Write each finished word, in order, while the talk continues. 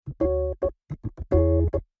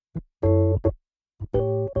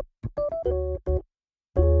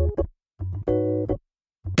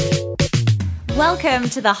Welcome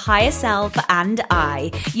to the Higher Self and I,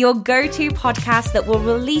 your go-to podcast that will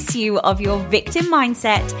release you of your victim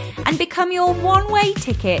mindset and become your one-way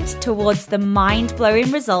ticket towards the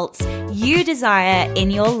mind-blowing results you desire in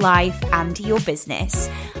your life and your business.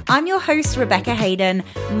 I'm your host, Rebecca Hayden,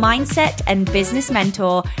 mindset and business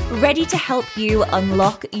mentor, ready to help you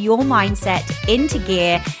unlock your mindset into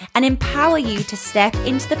gear and empower you to step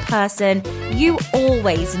into the person you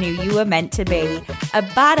always knew you were meant to be, a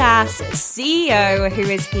badass CEO who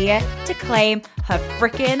is here to claim her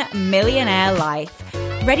frickin' millionaire life.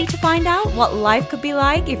 Ready to find out what life could be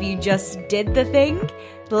like if you just did the thing?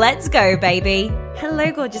 Let's go, baby. Hello,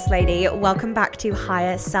 gorgeous lady. Welcome back to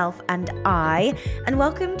Higher Self and I, and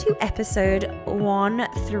welcome to episode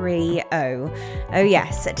 130. Oh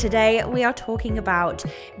yes, today we are talking about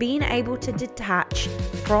being able to detach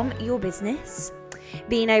from your business,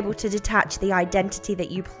 being able to detach the identity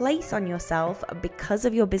that you place on yourself because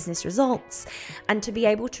of your business results, and to be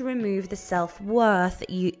able to remove the self-worth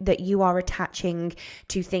that you are attaching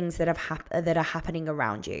to things that are happening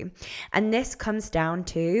around you. And this comes down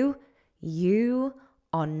to you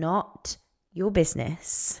are not your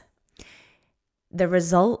business. The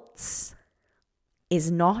results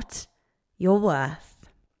is not your worth.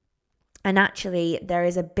 And actually, there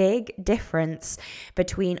is a big difference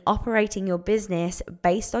between operating your business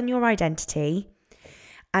based on your identity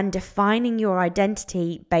and defining your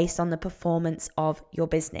identity based on the performance of your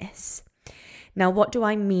business. Now, what do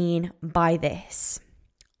I mean by this?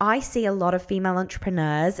 I see a lot of female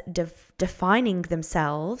entrepreneurs defining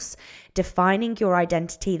themselves, defining your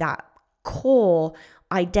identity, that core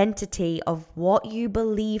identity of what you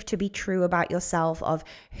believe to be true about yourself, of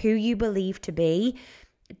who you believe to be,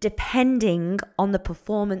 depending on the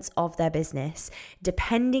performance of their business,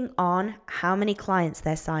 depending on how many clients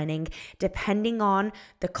they're signing, depending on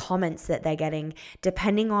the comments that they're getting,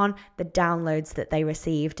 depending on the downloads that they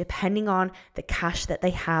receive, depending on the cash that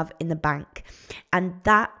they have in the bank. And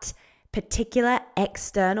that particular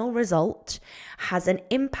external result has an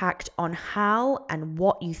impact on how and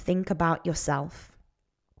what you think about yourself.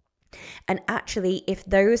 And actually, if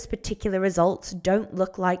those particular results don't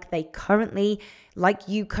look like you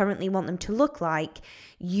currently want them to look like,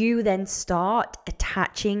 you then start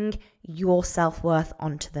attaching your self-worth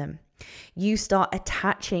onto them. You start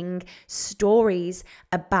attaching stories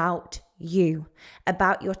about you,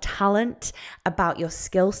 about your talent, about your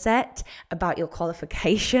skill set, about your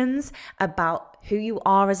qualifications, about who you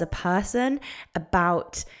are as a person,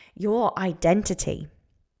 about your identity.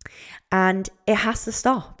 And it has to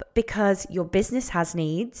stop, because your business has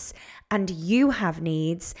needs and you have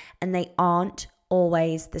needs, and they aren't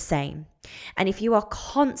always the same. And if you are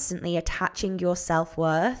constantly attaching your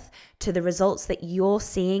self-worth to the results that you're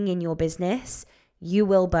seeing in your business, you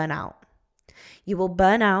will burn out. You will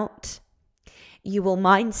burn out, you will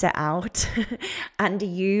mindset out, and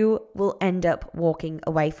you will end up walking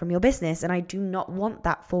away from your business. And I do not want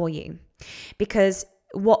that for you, because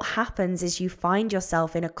what happens is you find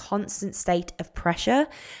yourself in a constant state of pressure,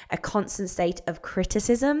 a constant state of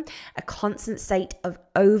criticism, a constant state of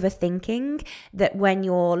overthinking, that when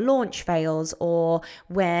your launch fails, or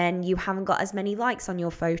when you haven't got as many likes on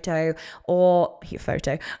your photo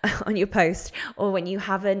on your post, or when you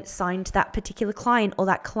haven't signed that particular client, or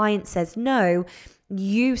that client says no,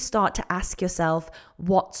 you start to ask yourself,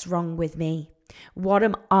 what's wrong with me? What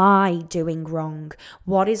am I doing wrong?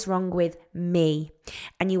 What is wrong with me?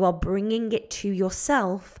 And you are bringing it to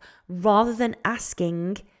yourself rather than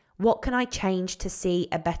asking, what can I change to see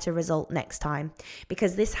a better result next time?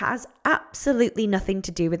 Because this has absolutely nothing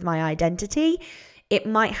to do with my identity. It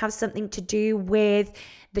might have something to do with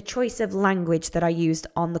the choice of language that I used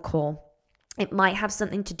on the call. It might have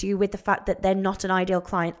something to do with the fact that they're not an ideal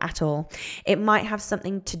client at all. It might have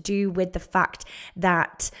something to do with the fact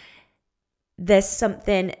that there's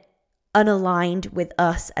something unaligned with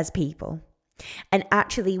us as people. And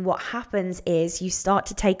actually what happens is you start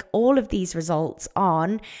to take all of these results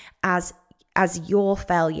on as your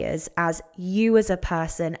failures, as you as a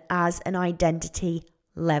person, as an identity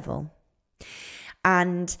level.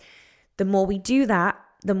 And the more we do that,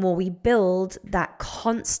 the more we build that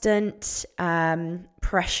constant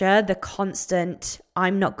pressure, the constant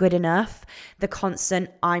I'm not good enough, the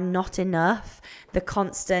constant I'm not enough, the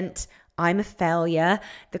constant I'm a failure,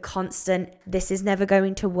 the constant this is never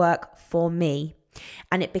going to work for me.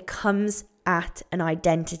 And it becomes at an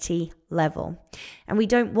identity level. And we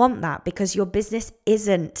don't want that, because your business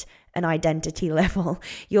isn't an identity level.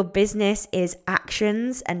 Your business is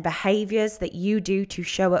actions and behaviors that you do to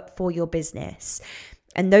show up for your business.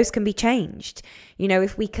 And those can be changed.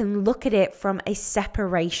 If we can look at it from a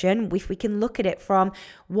separation, if we can look at it from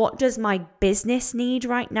what does my business need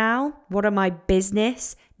right now? What are my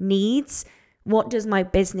business needs? What does my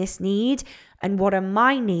business need? And what are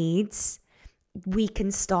my needs? We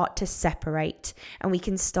can start to separate, and we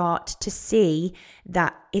can start to see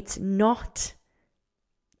that it's not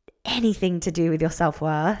anything to do with your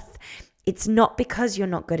self-worth. It's not because you're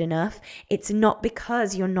not good enough. It's not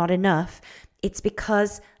because you're not enough. It's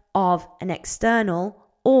because of an external,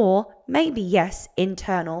 or maybe, yes,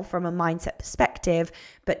 internal from a mindset perspective,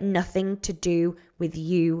 but nothing to do with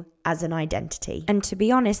you as an identity. And to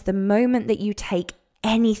be honest, the moment that you take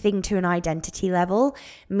anything to an identity level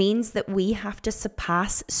means that we have to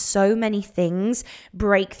surpass so many things,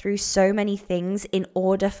 break through so many things in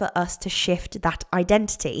order for us to shift that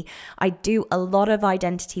identity. I do a lot of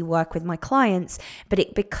identity work with my clients, but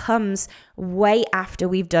it becomes way after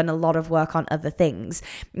we've done a lot of work on other things.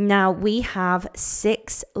 Now, we have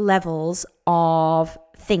 6 levels of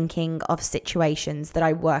thinking of situations that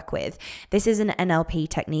I work with. This is an NLP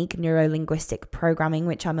technique, neuro-linguistic programming,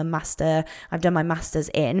 which I've done my master's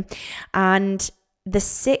in. And the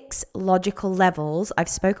 6 logical levels, I've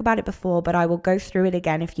spoke about it before, but I will go through it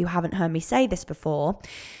again if you haven't heard me say this before.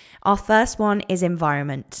 Our first one is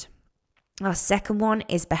environment. Our second one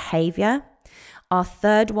is behavior. Our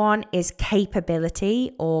third one is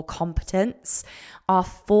capability or competence. Our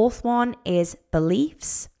fourth one is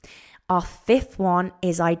beliefs. Our fifth one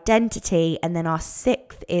is identity, and then our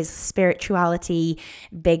 6th is spirituality,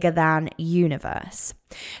 bigger than universe.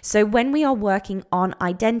 So when we are working on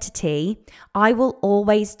identity, I will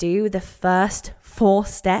always do the first 4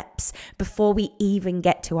 steps before we even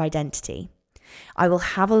get to identity. I will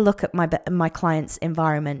have a look at my client's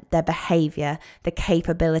environment, their behavior, the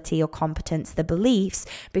capability or competence, the beliefs,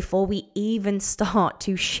 before we even start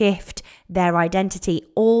to shift their identity.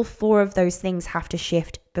 All 4 of those things have to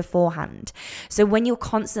shift beforehand. So when you're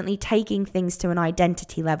constantly taking things to an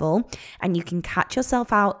identity level, and you can catch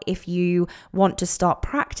yourself out if you want to start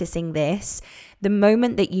practicing this, the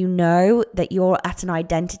moment that you know that you're at an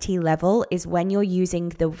identity level is when you're using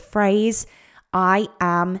the phrase, I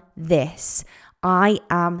am this, I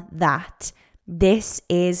am that, this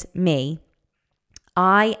is me,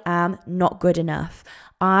 I am not good enough,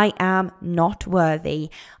 I am not worthy,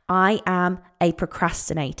 I am a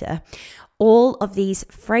procrastinator. All of these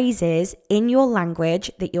phrases in your language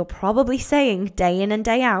that you're probably saying day in and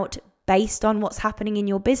day out based on what's happening in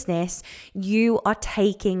your business, you are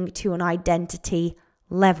taking to an identity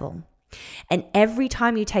level. And every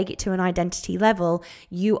time you take it to an identity level,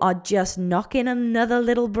 you are just knocking another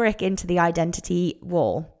little brick into the identity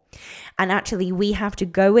wall. And actually, we have to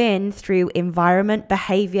go in through environment,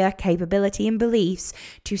 behavior, capability, and beliefs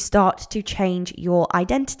to start to change your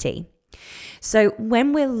identity. So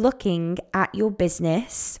when we're looking at your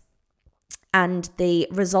business and the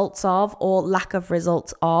results of or lack of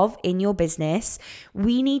results of in your business,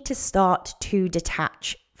 we need to start to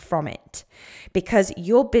detach from it, because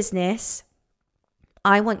your business,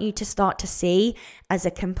 I want you to start to see as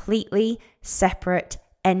a completely separate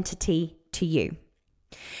entity to you.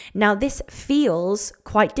 Now, this feels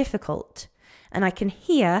quite difficult, and I can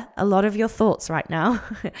hear a lot of your thoughts right now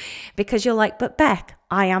because you're like, but Beck,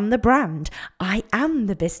 I am the brand. I am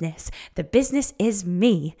the business. The business is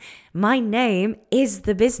me. My name is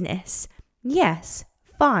the business. Yes,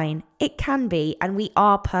 fine, it can be, and we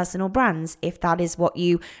are personal brands if that is what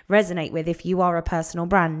you resonate with, if you are a personal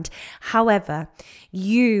brand. However,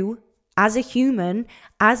 you as a human,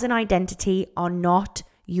 as an identity, are not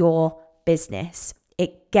your business.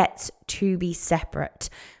 It gets to be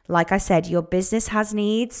separate. Like I said, your business has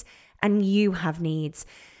needs and you have needs.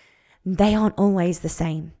 They aren't always the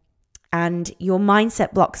same. And your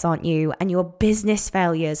mindset blocks aren't you, and your business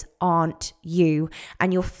failures aren't you,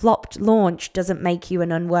 and your flopped launch doesn't make you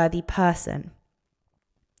an unworthy person.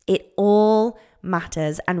 It all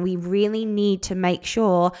matters, and we really need to make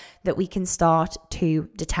sure that we can start to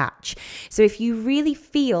detach. So if you really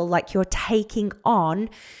feel like you're taking on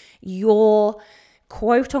your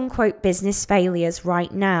quote unquote business failures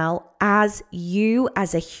right now as you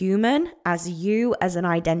as a human, as you as an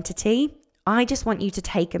identity, I just want you to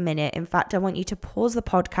take a minute. In fact, I want you to pause the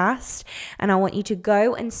podcast and I want you to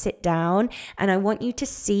go and sit down and I want you to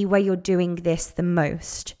see where you're doing this the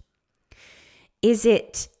most. Is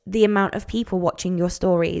it the amount of people watching your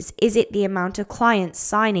stories? Is it the amount of clients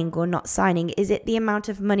signing or not signing? Is it the amount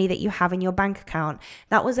of money that you have in your bank account?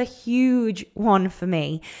 That was a huge one for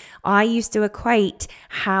me. I used to equate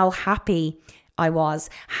how happy I was,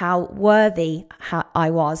 how worthy I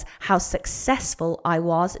was, how successful I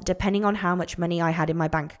was, depending on how much money I had in my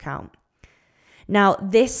bank account. Now,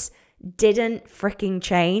 this didn't freaking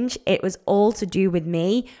change. It was all to do with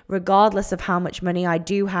me, regardless of how much money I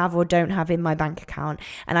do have or don't have in my bank account.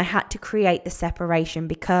 And I had to create the separation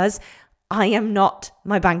because I am not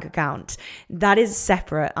my bank account. That is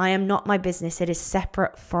separate. I am not my business. It is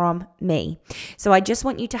separate from me. So I just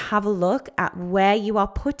want you to have a look at where you are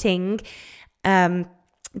putting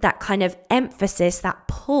that kind of emphasis, that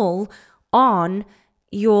pull on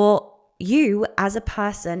you as a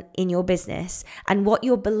person in your business and what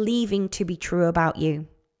you're believing to be true about you.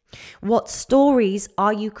 What stories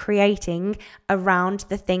are you creating around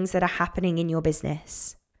the things that are happening in your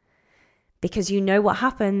business? Because you know what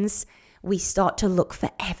happens, we start to look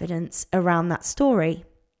for evidence around that story.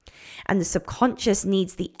 And the subconscious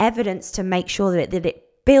needs the evidence to make sure that it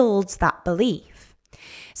builds that belief.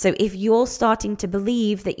 So if you're starting to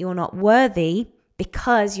believe that you're not worthy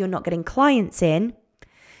because you're not getting clients in,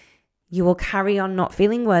 you will carry on not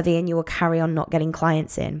feeling worthy and you will carry on not getting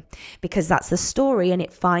clients in because that's the story and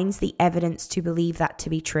it finds the evidence to believe that to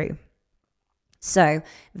be true. So,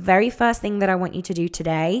 very first thing that I want you to do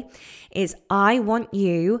today is I want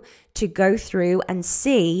you to go through and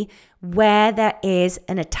see where there is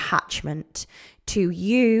an attachment to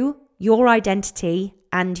you, your identity,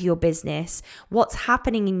 and your business. What's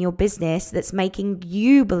happening in your business that's making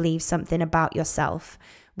you believe something about yourself?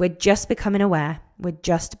 We're just becoming aware.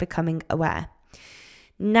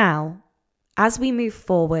 Now, as we move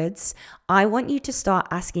forwards, I want you to start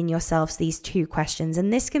asking yourselves these two questions,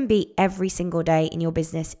 and this can be every single day in your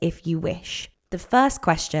business if you wish. The first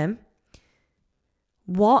question: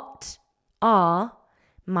 what are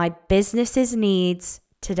my business's needs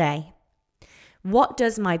today? What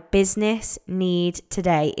does my business need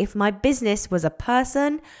today? If my business was a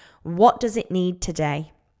person, what does it need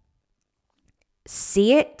today?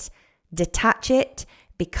 See it, detach it,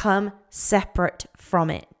 become separate from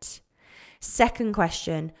it. Second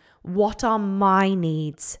question: what are my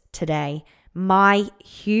needs today? My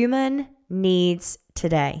human needs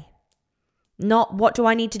today. Not what do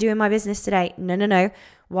I need to do in my business today? No.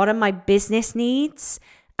 What are my business needs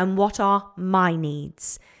and what are my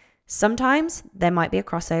needs? Sometimes there might be a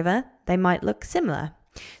crossover. They might look similar.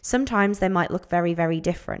 Sometimes they might look very, very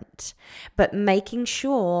different. But making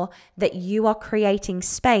sure that you are creating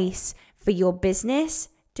space for your business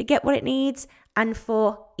to get what it needs and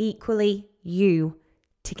for equally you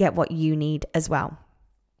to get what you need as well.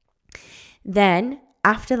 Then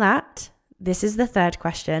after that, this is the third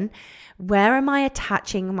question: where am I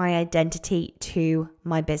attaching my identity to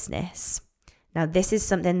my business? Now, this is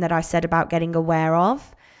something that I said about getting aware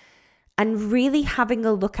of and really having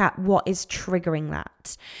a look at what is triggering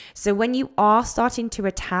that. So when you are starting to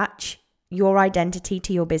attach your identity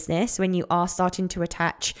to your business, when you are starting to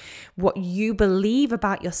attach what you believe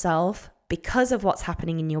about yourself because of what's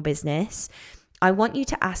happening in your business, I want you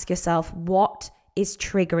to ask yourself, what is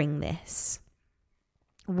triggering this?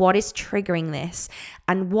 What is triggering this?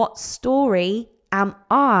 And what story am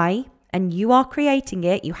I, and you are creating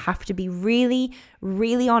it, you have to be really,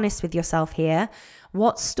 really honest with yourself here.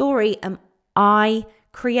 What story am I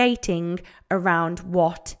creating around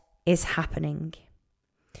what is happening?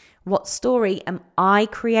 What story am I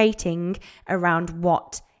creating around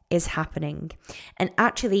what is happening? And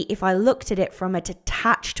actually, if I looked at it from a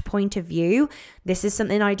detached point of view, this is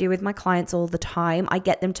something I do with my clients all the time. I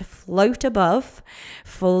get them to float above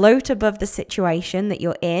the situation that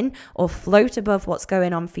you're in, or float above what's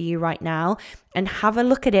going on for you right now, and have a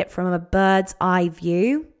look at it from a bird's eye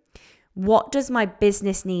view. What does my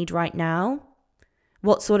business need right now?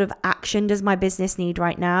 What sort of action does my business need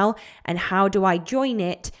right now? And how do I join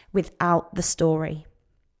it without the story?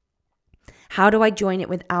 How do I join it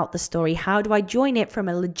without the story? How do I join it from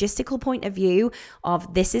a logistical point of view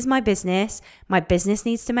of this is my business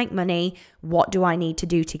needs to make money, what do I need to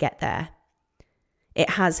do to get there? It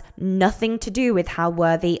has nothing to do with how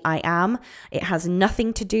worthy I am. It has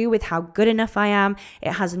nothing to do with how good enough I am.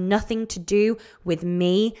 It has nothing to do with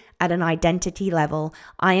me at an identity level.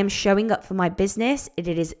 I am showing up for my business. It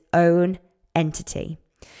is its own entity.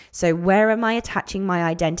 So where am I attaching my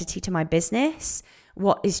identity to my business?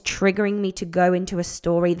 What is triggering me to go into a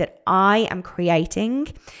story that I am creating?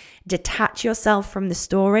 Detach yourself from the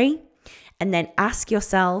story and then ask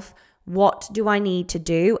yourself, what do I need to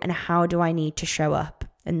do and how do I need to show up?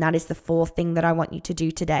 And that is the fourth thing that I want you to do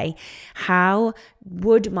today. How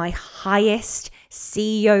would my highest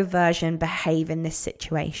CEO version behave in this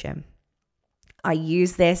situation? I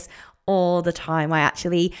use this all the time. I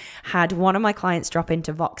actually had one of my clients drop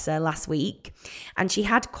into Voxer last week, and she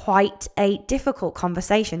had quite a difficult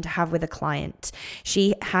conversation to have with a client.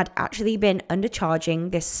 She had actually been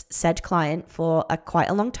undercharging this said client for quite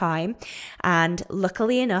a long time, and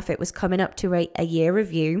luckily enough, it was coming up to a year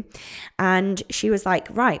review, and she was like,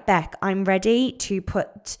 right, Beck, I'm ready to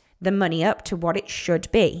put the money up to what it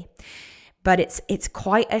should be, but it's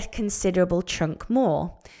quite a considerable chunk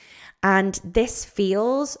more. And this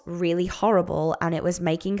feels really horrible, and it was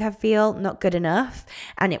making her feel not good enough,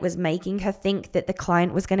 and it was making her think that the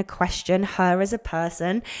client was going to question her as a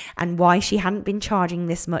person and why she hadn't been charging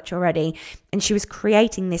this much already. And she was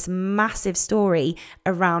creating this massive story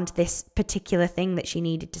around this particular thing that she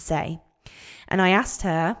needed to say. And I asked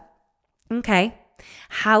her, okay,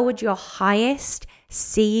 how would your highest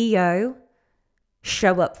CEO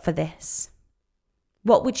show up for this?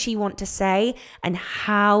 What would she want to say, and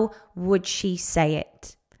how would she say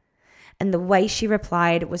it? And the way she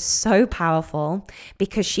replied was so powerful,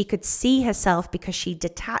 because she could see herself, because she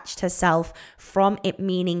detached herself from it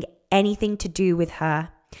meaning anything to do with her.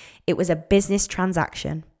 It was a business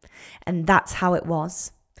transaction, and that's how it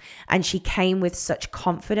was. And she came with such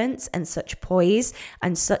confidence and such poise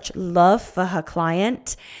and such love for her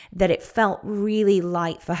client that it felt really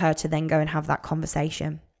light for her to then go and have that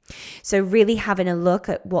conversation. So really having a look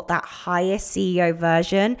at what that highest CEO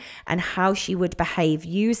version and how she would behave,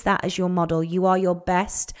 use that as your model. You are your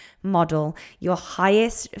best model. Your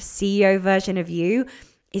highest CEO version of you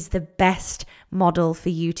is the best model for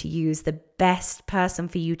you to use, the best person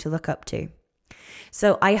for you to look up to.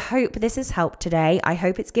 So I hope this has helped today. I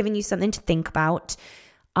hope it's given you something to think about.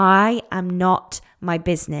 I am not my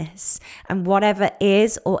business, and whatever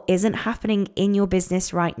is or isn't happening in your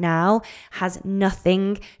business right now has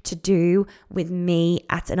nothing to do with me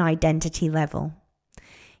at an identity level.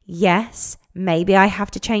 Yes, maybe I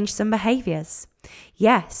have to change some behaviors.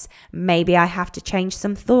 Yes, maybe I have to change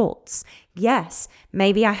some thoughts. Yes,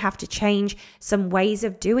 maybe I have to change some ways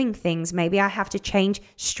of doing things. Maybe I have to change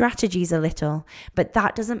strategies a little, but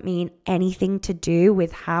that doesn't mean anything to do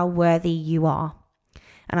with how worthy you are.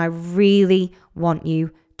 And I really want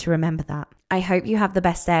you to remember that. I hope you have the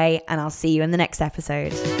best day, and I'll see you in the next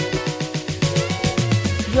episode.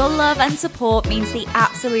 Your love and support means the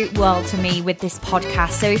absolute world to me with this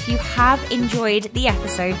podcast. So if you have enjoyed the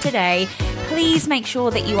episode today, please make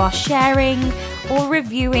sure that you are sharing or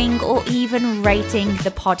reviewing or even rating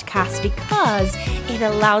the podcast, because it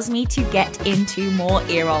allows me to get into more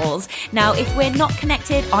ear rolls. Now, if we're not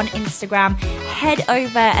connected on Instagram, head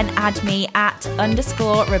over and add me at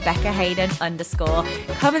 _Rebecca Hayden _.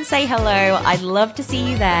 Come and say hello. I'd love to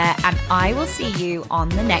see you there, and I will see you on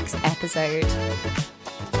the next episode.